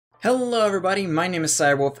Hello everybody, my name is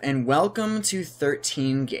Cyberwolf and welcome to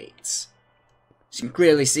 13 Gates. As you can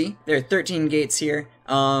clearly see, there are 13 gates here,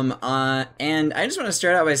 and I just want to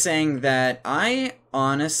start out by saying that I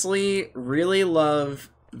honestly really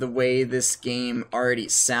love the way this game already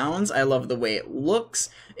sounds. I love the way it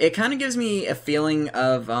looks. It kind of gives me a feeling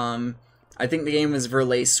of, I think the game was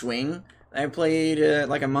Verlet Swing that I played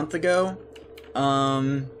like a month ago.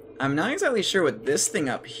 I'm not exactly sure what this thing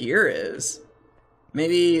up here is.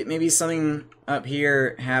 Maybe something up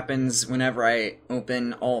here happens whenever I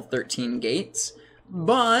open all 13 gates,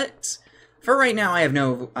 but for right now I have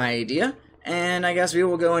no idea, and I guess we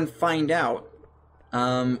will go and find out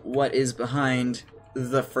what is behind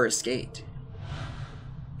the first gate.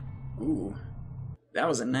 Ooh, that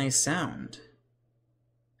was a nice sound.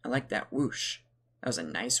 I like that whoosh. That was a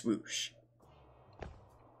nice whoosh.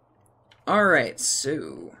 Alright,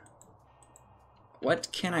 so what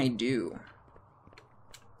can I do?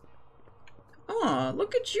 Oh,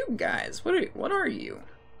 look at you guys. What are you?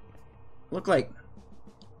 Look like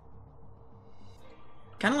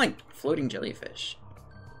kind of like floating jellyfish.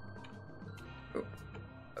 Oh,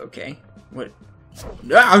 okay. What?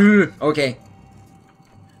 Ah, okay.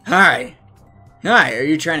 Hi. Hi, are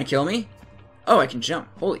you trying to kill me? Oh, I can jump.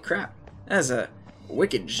 Holy crap. That's a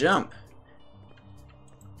wicked jump.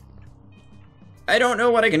 I don't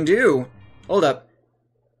know what I can do. Hold up.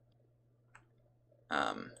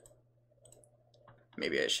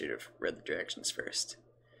 Maybe I should have read the directions first.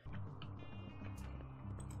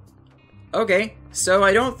 Okay, so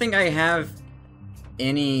I don't think I have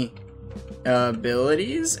any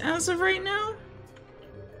abilities as of right now.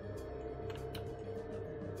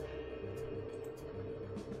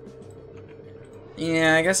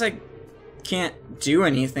 Yeah, I guess I can't do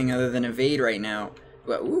anything other than evade right now.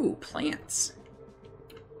 But, ooh, plants.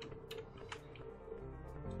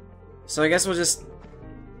 So I guess we'll just...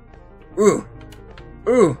 Ooh!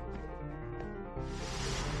 Ooh!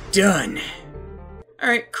 Done!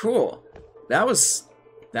 Alright, cool. That was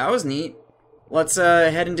neat. Let's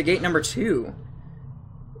head into gate number 2.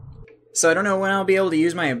 So I don't know when I'll be able to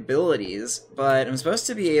use my abilities, but I'm supposed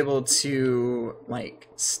to be able to, like,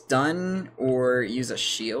 stun or use a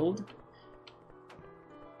shield.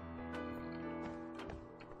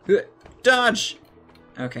 Dodge!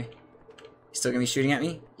 Okay. You still gonna be shooting at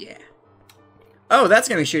me? Yeah. Oh, that's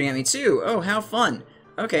gonna be shooting at me too! Oh, how fun!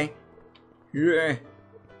 Okay. Yeah.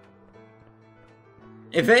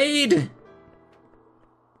 Evade!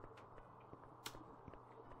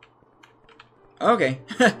 Okay.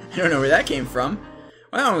 I don't know where that came from.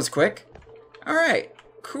 Well, that was quick. Alright,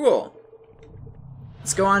 cool.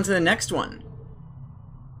 Let's go on to the next one.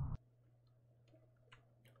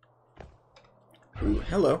 Ooh,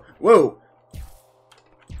 hello. Whoa!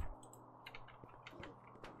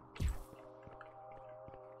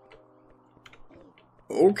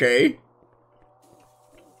 Okay.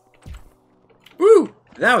 Woo!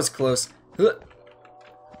 That was close.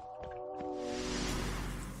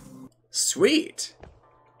 Sweet.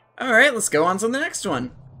 Alright, let's go on to the next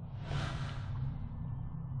one.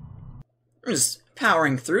 I'm just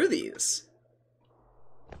powering through these.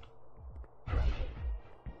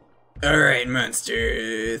 Alright,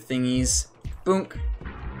 monster thingies. Boonk.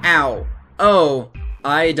 Ow. Oh,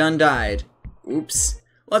 I done died. Oops.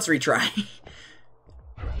 Let's retry.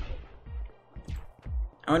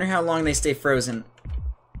 I wonder how long they stay frozen.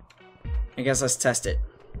 I guess let's test it.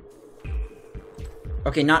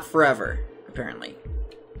 Okay, not forever, apparently.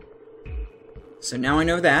 So now I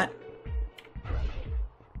know that.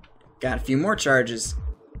 Got a few more charges.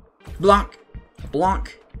 Blonk!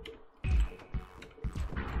 Blonk!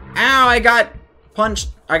 Ow, I got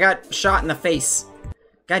punched. I got shot in the face.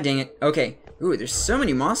 God dang it. Okay. Ooh, there's so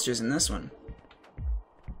many monsters in this one.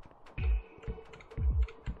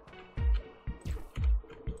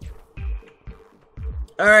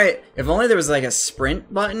 Alright, if only there was like a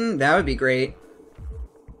sprint button, that would be great.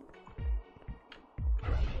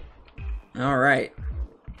 Alright.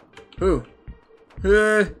 Ooh.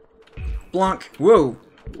 Blonk. Whoa.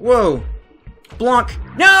 Whoa. Blonk.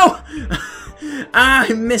 No! Ah,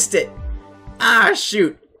 I missed it. Ah,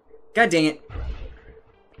 shoot. God dang it.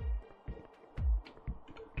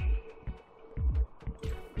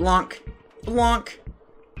 Blonk. Blonk.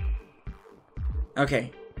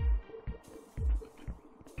 Okay.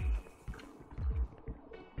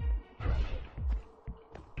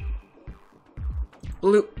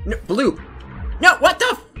 Blue. No, blue. No, what the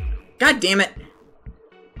f— God damn it.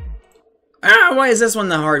 Ah, why is this one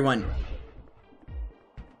the hard one?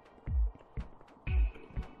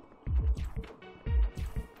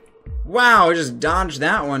 Wow, I just dodged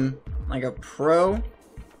that one like a pro.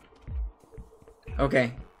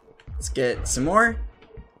 Okay. Let's get some more.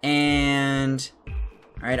 And...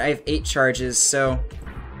 Alright, I have 8 charges, so...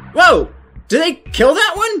 Whoa! Did they kill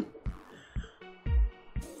that one?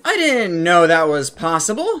 I didn't know that was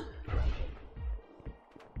possible.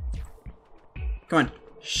 Come on.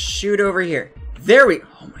 Shoot over here. There we...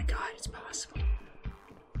 Oh my god, it's possible.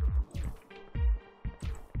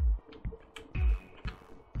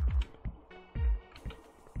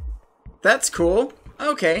 That's cool.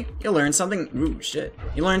 Okay, you learn something... Ooh, shit.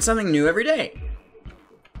 You learn something new every day.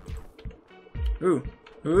 Ooh.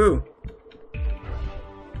 Ooh.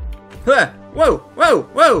 Huh. Whoa, whoa,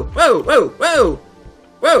 whoa, whoa, whoa, whoa!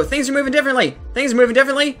 Whoa, things are moving differently! Things are moving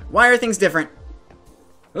differently? Why are things different?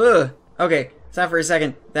 Ugh. Okay, stop for a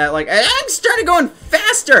second. That, like... I started going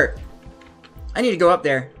faster! I need to go up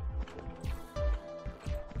there.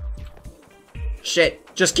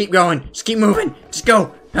 Shit. Just keep going. Just keep moving. Just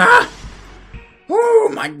go. Ah!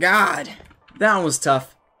 Oh my god. That one was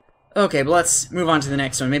tough. Okay, but let's move on to the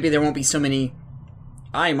next one. Maybe there won't be so many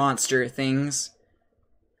eye monster things.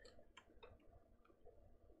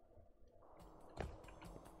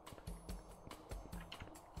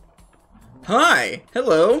 Hi!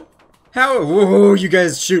 Hello! How- Whoa, you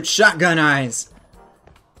guys shoot shotgun eyes!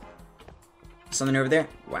 Something over there?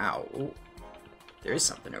 Wow. Ooh. There is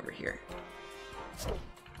something over here.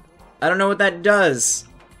 I don't know what that does,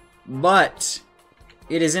 but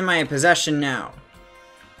it is in my possession now.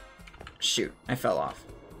 Shoot, I fell off.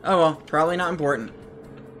 Oh well, probably not important.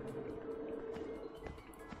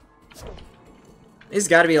 This has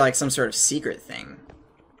got to be like some sort of secret thing.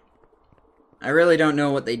 I really don't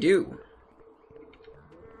know what they do.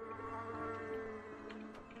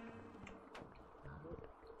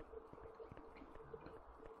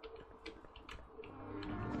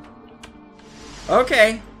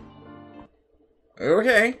 Okay.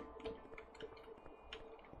 Okay.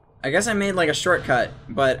 I guess I made like a shortcut,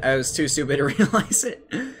 but I was too stupid to realize it.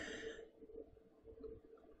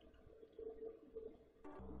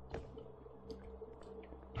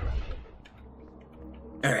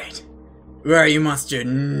 Alright. Where are you, monster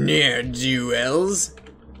ne'er-do-wells?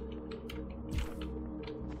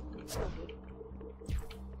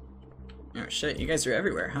 Oh shit, you guys are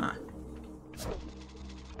everywhere, huh?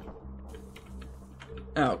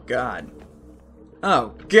 Oh god.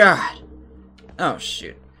 Oh god! Oh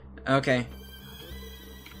shoot. Okay.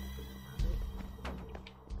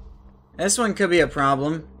 This one could be a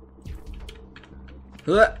problem.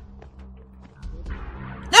 No!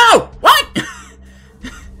 What?!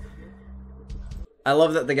 I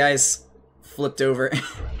love that the guys flipped over.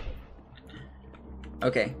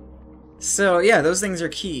 Okay. So, yeah, those things are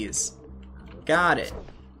keys. Got it.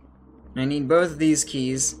 And I need both of these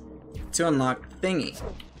keys to unlock the thingy.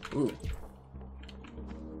 Ooh.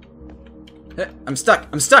 I'm stuck!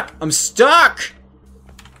 I'm stuck! I'm stuck!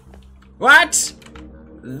 What?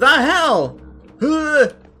 The hell?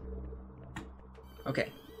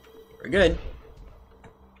 Okay. We're good.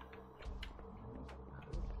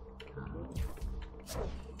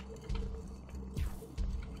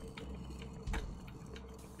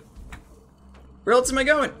 Where else am I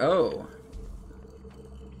going? Oh.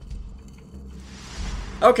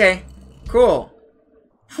 Okay. Cool.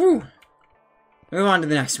 Whew. Move on to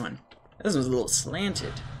the next one. This one's a little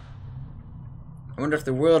slanted. I wonder if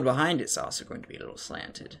the world behind it's also going to be a little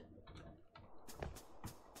slanted.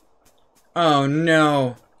 Oh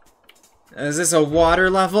no. Is this a water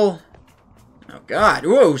level? Oh god.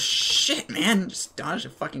 Whoa, shit, man. Just dodged a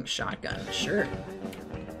fucking shotgun. Sure.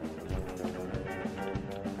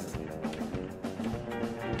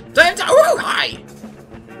 Oh, hi!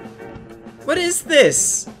 What is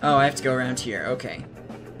this? Oh, I have to go around here. Okay.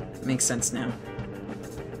 Makes sense now.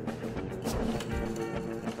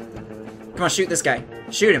 Come on, shoot this guy.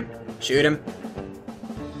 Shoot him. Shoot him.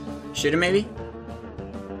 Shoot him, maybe?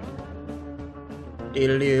 I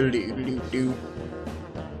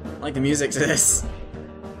like the music to this.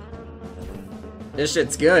 This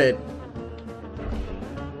shit's good.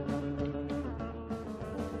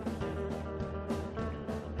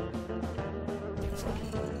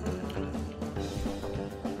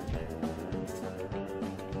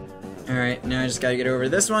 Alright, now I just gotta get over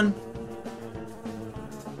this one.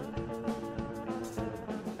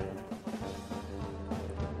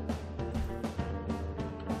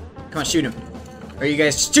 Come on, shoot him. Are you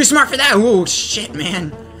guys too smart for that? Oh, shit,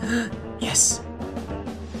 man. Yes.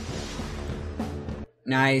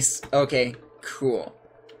 Nice. Okay, cool.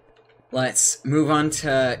 Let's move on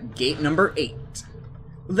to gate number 8.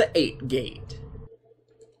 The 8 gate.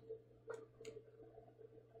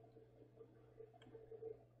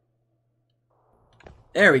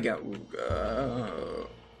 There we go.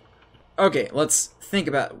 Okay, let's think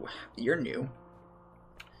about... You're new.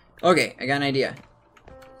 Okay, I got an idea.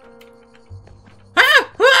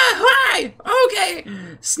 Ah! Ah! Hi! Okay!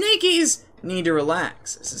 Snakies need to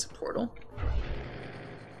relax. Is this a portal?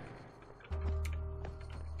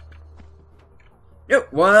 No,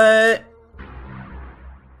 what?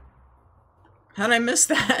 How'd I miss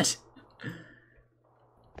that?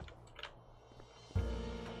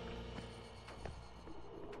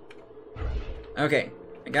 Okay,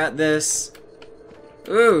 I got this.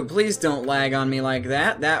 Ooh, please don't lag on me like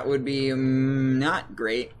that. That would be not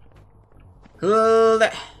great. Ah!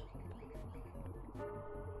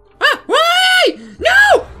 Why?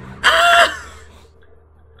 No! Ah!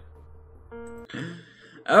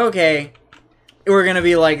 Okay. We're gonna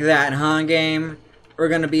be like that, huh, game? We're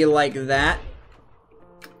gonna be like that.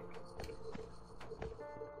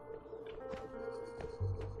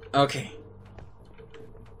 Okay.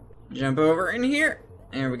 Jump over in here.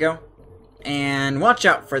 There we go. And watch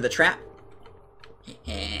out for the trap.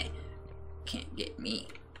 Can't get me.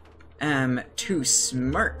 I'm too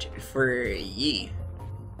smart for ye.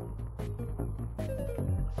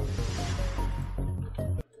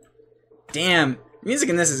 Damn, music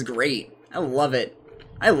in this is great. I love it.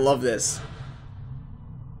 I love this.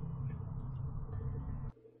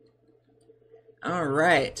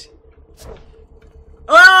 Alright.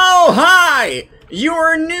 Oh, hi!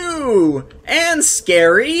 You're new! And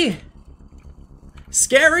scary!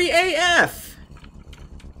 Scary AF!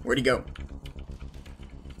 Where'd he go?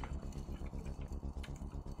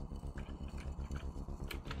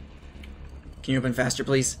 Can you open faster,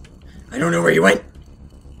 please? I don't know where you went!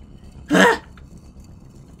 Ah!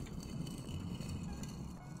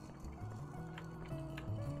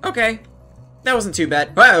 Okay. That wasn't too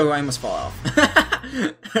bad. Whoa, I almost fell off.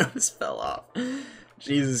 I almost fell off.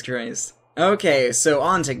 Jesus Christ. Okay, so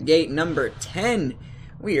on to gate number 10.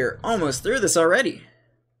 We are almost through this already.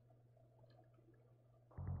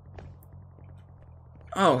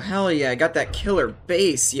 Oh, hell yeah, I got that killer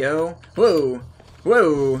bass, yo. Whoa,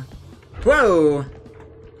 whoa, whoa.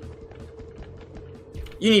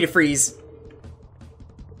 You need to freeze.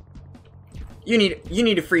 You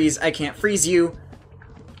need to freeze. I can't freeze you.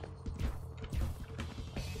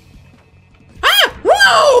 Ah!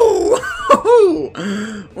 Whoa!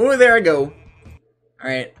 Oh, there I go.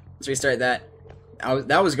 Alright, let's restart that.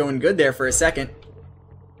 That was going good there for a second.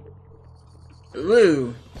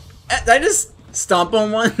 Ooh. Did I just stomp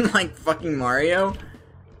on one like fucking Mario?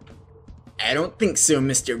 I don't think so,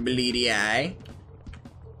 Mr. Bleedy Eye.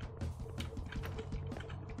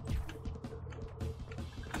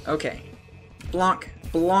 Okay. Blonk,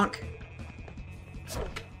 blonk.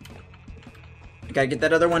 I gotta get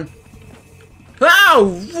that other one.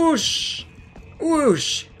 Ow! Whoosh!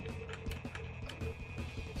 Whoosh!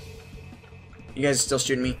 You guys are still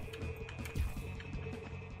shooting me.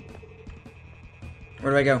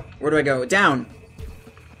 Where do I go? Where do I go? Down!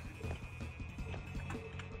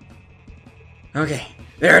 Okay,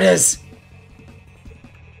 there it is!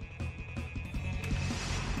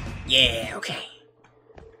 Yeah, okay.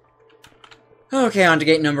 Okay, on to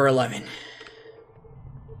gate number 11.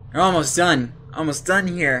 We're almost done. Almost done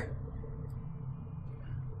here.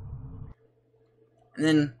 And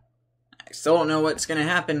then, I still don't know what's gonna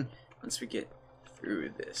happen once we get through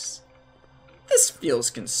this. This feels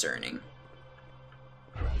concerning.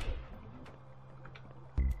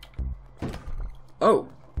 Oh.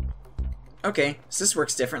 Okay, so this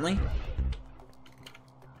works differently.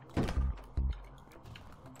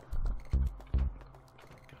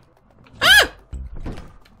 Ah!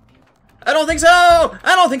 I don't think so!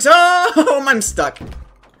 I don't think so! I'm stuck.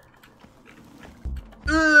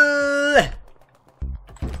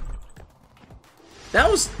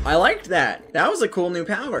 I liked that. That was a cool new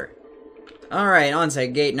power. Alright, on to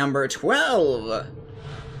gate number 12.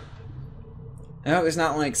 I hope it's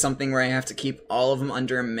not like something where I have to keep all of them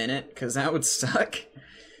under a minute, because that would suck.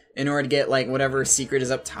 In order to get like whatever secret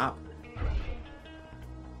is up top.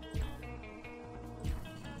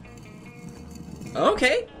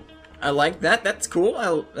 Okay. I like that. That's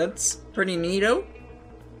cool. That's pretty neato.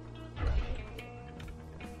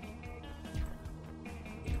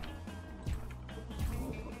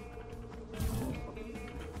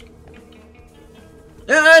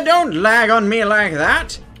 Don't lag on me like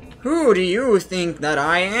that! Who do you think that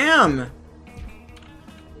I am?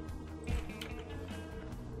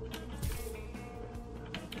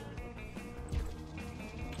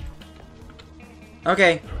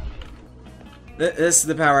 Okay. This is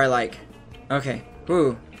the power I like. Okay.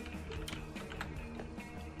 Woo.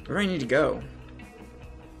 Where do I need to go?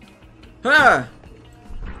 Ah!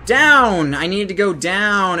 Down! I need to go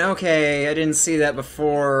down. Okay, I didn't see that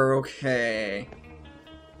before. Okay.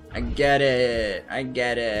 I get it. I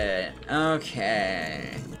get it.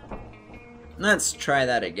 Okay. Let's try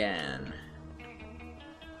that again.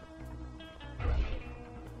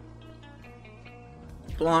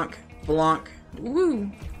 Blonk, blonk.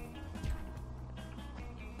 Woo!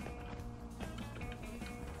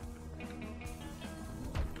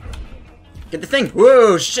 Get the thing!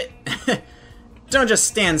 Whoa, shit! Don't just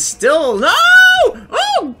stand still! No!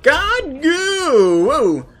 Oh, God! Goo!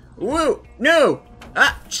 Whoa! Whoa! No!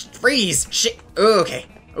 Ah! Freeze! Shit! Okay.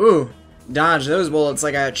 Ooh. Dodge those bullets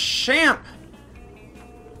like a champ!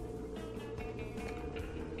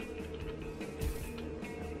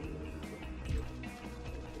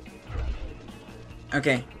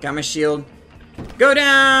 Okay, got my shield. Go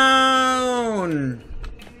down!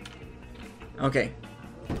 Okay.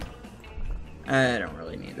 I don't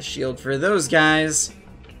really need the shield for those guys.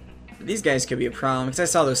 But these guys could be a problem, because I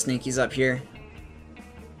saw those sneakies up here.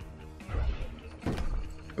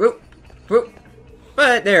 Whoop! Whoop!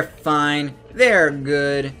 But they're fine. They're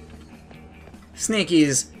good.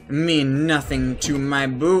 Sneakies mean nothing to my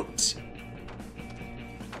boot.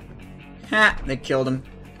 Ha! They killed him.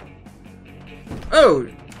 Oh!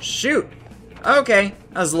 Shoot! Okay.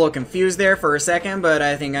 I was a little confused there for a second, but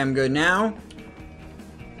I think I'm good now.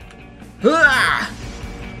 Ah!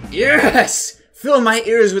 Yes! Fill my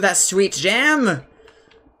ears with that sweet jam!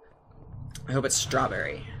 I hope it's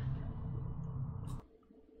strawberry.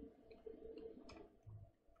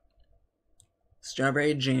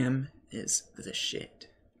 Strawberry jam is the shit.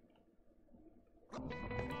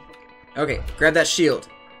 Okay, grab that shield.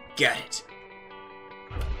 Got it.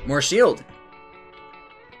 More shield.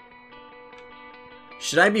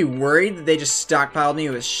 Should I be worried that they just stockpiled me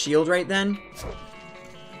with shield right then?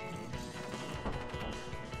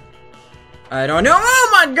 I don't know. Oh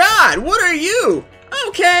my god! What are you?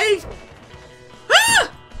 Okay.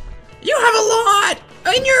 Ah! You have a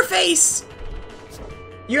lot in your face!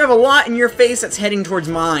 You have a lot in your face that's heading towards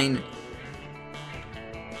mine.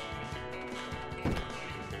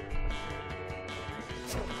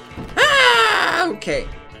 Ah! Okay.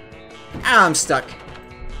 Ah, I'm stuck.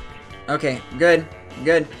 Okay, good.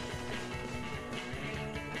 Good.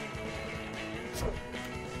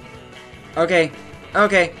 Okay.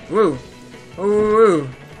 Okay. Woo. Woo!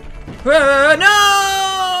 Whoa,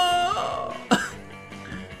 no!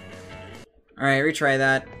 Alright, retry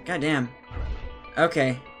that. God damn.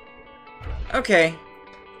 Okay. Okay.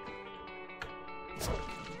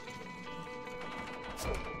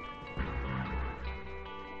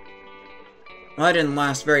 Well, that didn't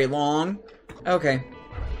last very long. Okay.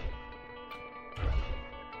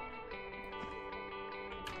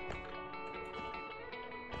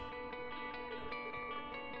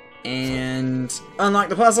 And unlock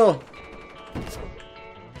the puzzle.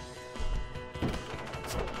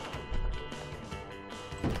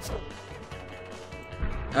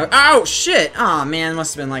 Oh shit! Oh man,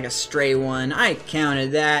 must have been like a stray one. I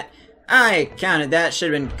counted that. I counted that.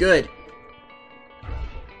 Should have been good.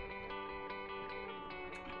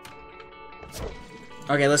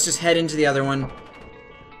 Okay, let's just head into the other one.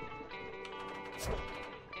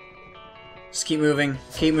 Just keep moving.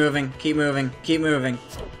 Keep moving. Keep moving. Keep moving.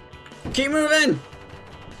 Keep moving!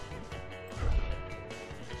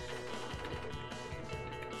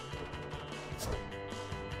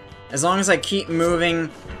 As long as I keep moving,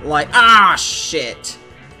 like... Ah, shit!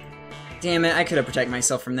 Damn it, I could have protected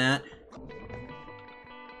myself from that.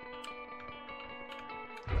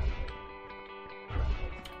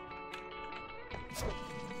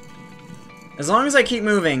 As long as I keep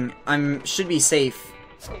moving, should be safe.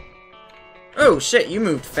 Oh, shit, you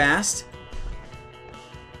moved fast.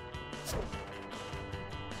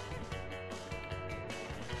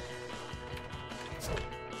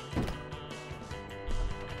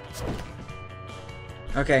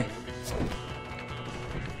 Okay.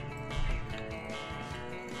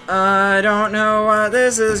 I don't know what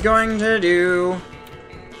this is going to do.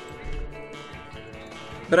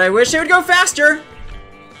 But I wish it would go faster!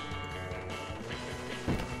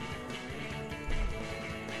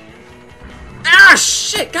 Ah,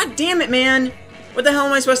 shit! God damn it, man! What the hell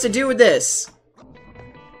am I supposed to do with this?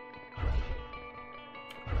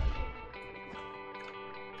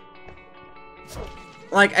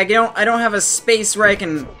 Like, I don't have a space where I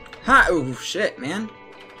can... Oh, shit, man.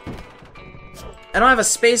 I don't have a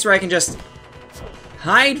space where I can just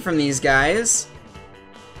hide from these guys.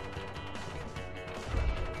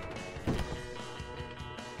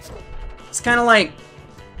 It's kind of like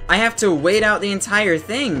I have to wait out the entire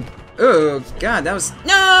thing. Oh, God, that was...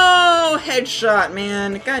 No! Headshot,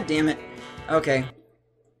 man. God damn it. Okay.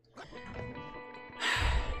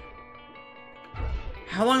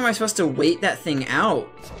 How long am I supposed to wait that thing out?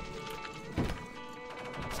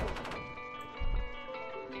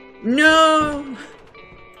 No!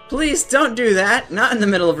 Please don't do that. Not in the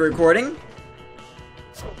middle of a recording.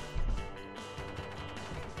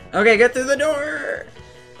 Okay, get through the door!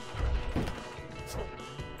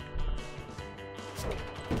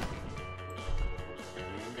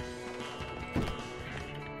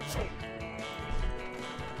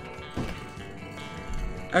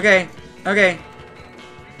 Okay, okay.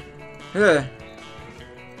 Ugh.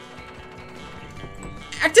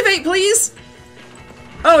 Activate, please!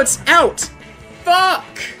 Oh, it's out!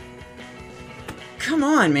 Fuck! Come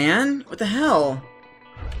on, man. What the hell?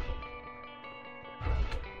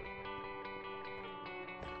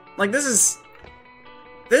 Like, this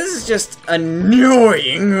is just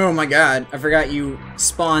annoying. Oh my god. I forgot you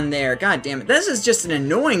spawned there. God damn it. This is just an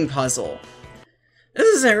annoying puzzle.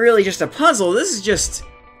 This isn't really just a puzzle. This is just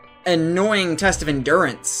an annoying test of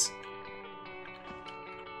endurance.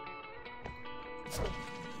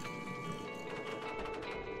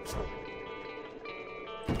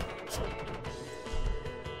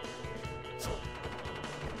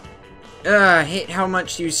 I hate how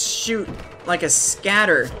much you shoot like a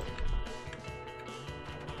scatter.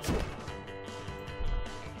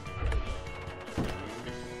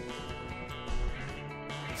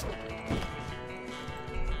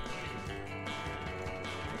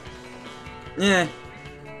 Yeah.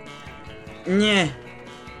 Yeah.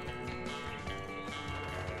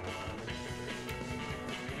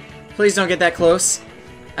 Please don't get that close.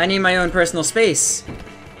 I need my own personal space.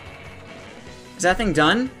 Is that thing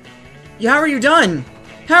done? How are you done?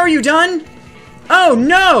 How are you done? Oh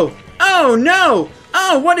no! Oh no!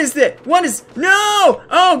 Oh, what is this? What is... No!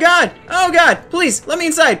 Oh god! Oh god! Please, let me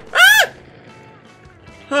inside!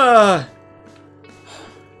 Ah!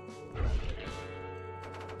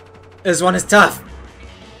 This one is tough.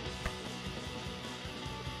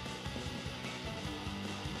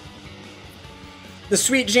 The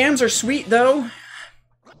sweet jams are sweet, though.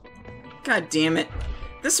 God damn it.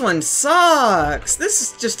 This one sucks! This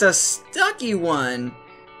is just a stucky one.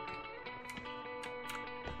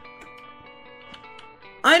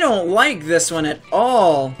 I don't like this one at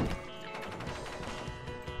all.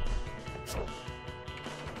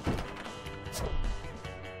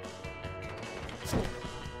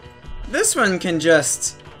 This one can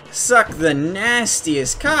just suck the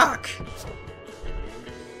nastiest cock.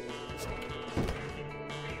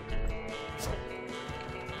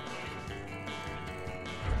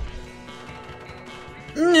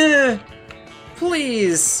 Nah.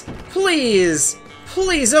 Please, please,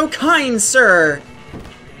 please, oh kind sir.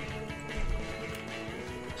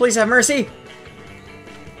 Please have mercy.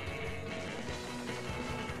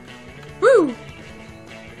 Woo!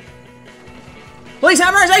 Please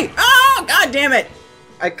have mercy! Oh, god damn it!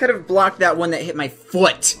 I could have blocked that one that hit my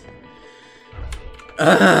foot.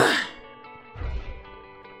 Ugh.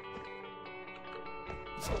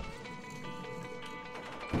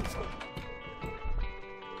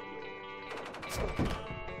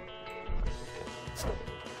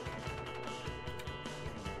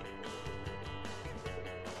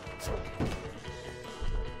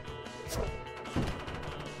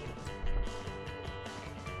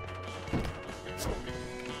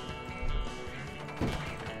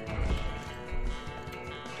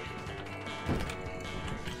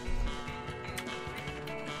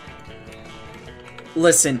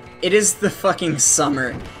 Listen, it is the fucking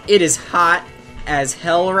summer. It is hot as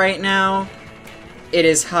hell right now. It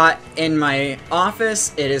is hot in my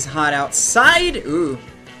office. It is hot outside. Ooh.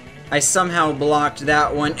 I somehow blocked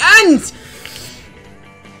that one. And...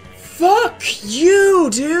 Fuck you,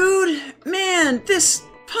 dude! Man, this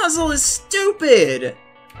puzzle is stupid!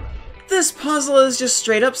 This puzzle is just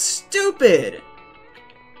straight up stupid!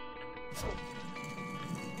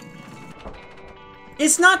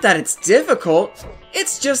 It's not that it's difficult,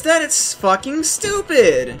 it's just that it's fucking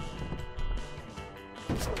stupid!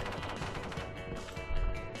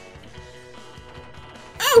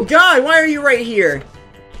 Oh god, why are you right here?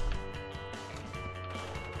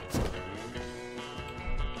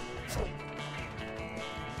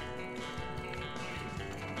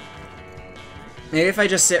 Maybe if I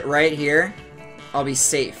just sit right here, I'll be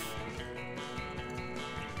safe.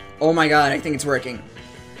 Oh my god, I think it's working.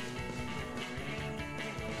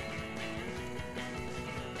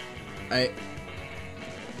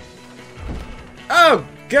 Oh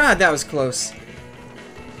god, that was close.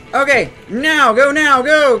 Okay, now,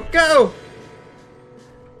 go!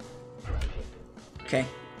 Okay.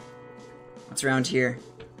 What's around here?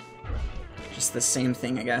 Just the same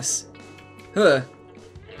thing, I guess. Huh.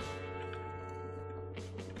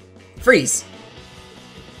 Freeze!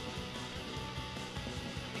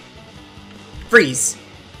 Freeze!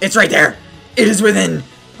 It's right there! It is within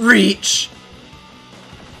reach!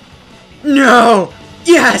 No!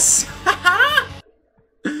 Yes!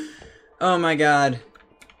 Oh my god.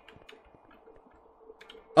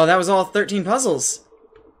 Oh, that was all 13 puzzles.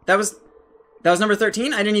 That was number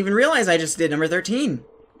 13? I didn't even realize I just did number 13.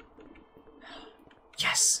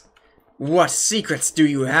 Yes. What secrets do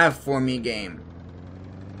you have for me, game?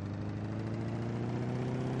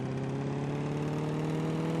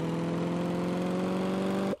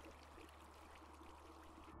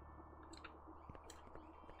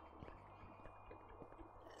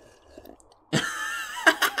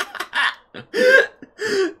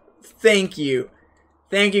 Thank you.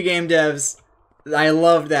 Thank you, game devs. I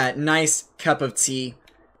love that. Nice cup of tea.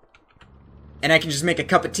 And I can just make a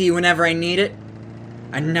cup of tea whenever I need it.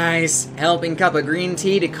 A nice helping cup of green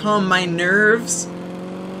tea to calm my nerves.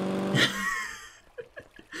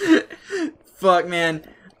 Fuck, man.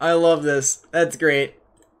 I love this. That's great.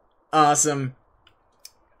 Awesome.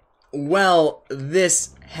 Well,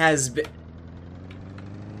 this has been...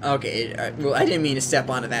 Okay, well, I didn't mean to step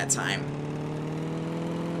onto that time.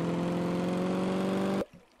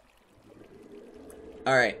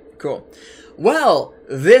 Alright, cool. Well,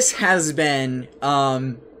 this has been,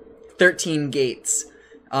 13 gates.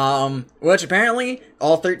 Which apparently,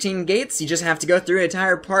 all 13 gates, you just have to go through an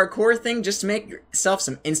entire parkour thing just to make yourself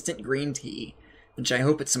some instant green tea. Which I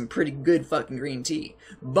hope it's some pretty good fucking green tea.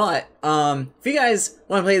 But, if you guys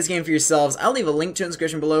want to play this game for yourselves, I'll leave a link to it in the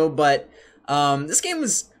description below, but, this game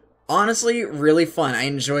was honestly really fun. I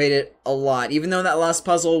enjoyed it a lot. Even though that last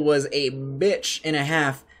puzzle was a bitch and a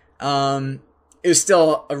half, it was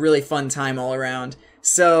still a really fun time all around.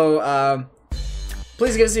 So,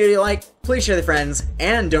 please give this video a like, please share with friends,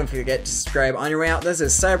 and don't forget to subscribe on your way out. This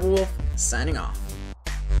is Cyberwolf, signing off.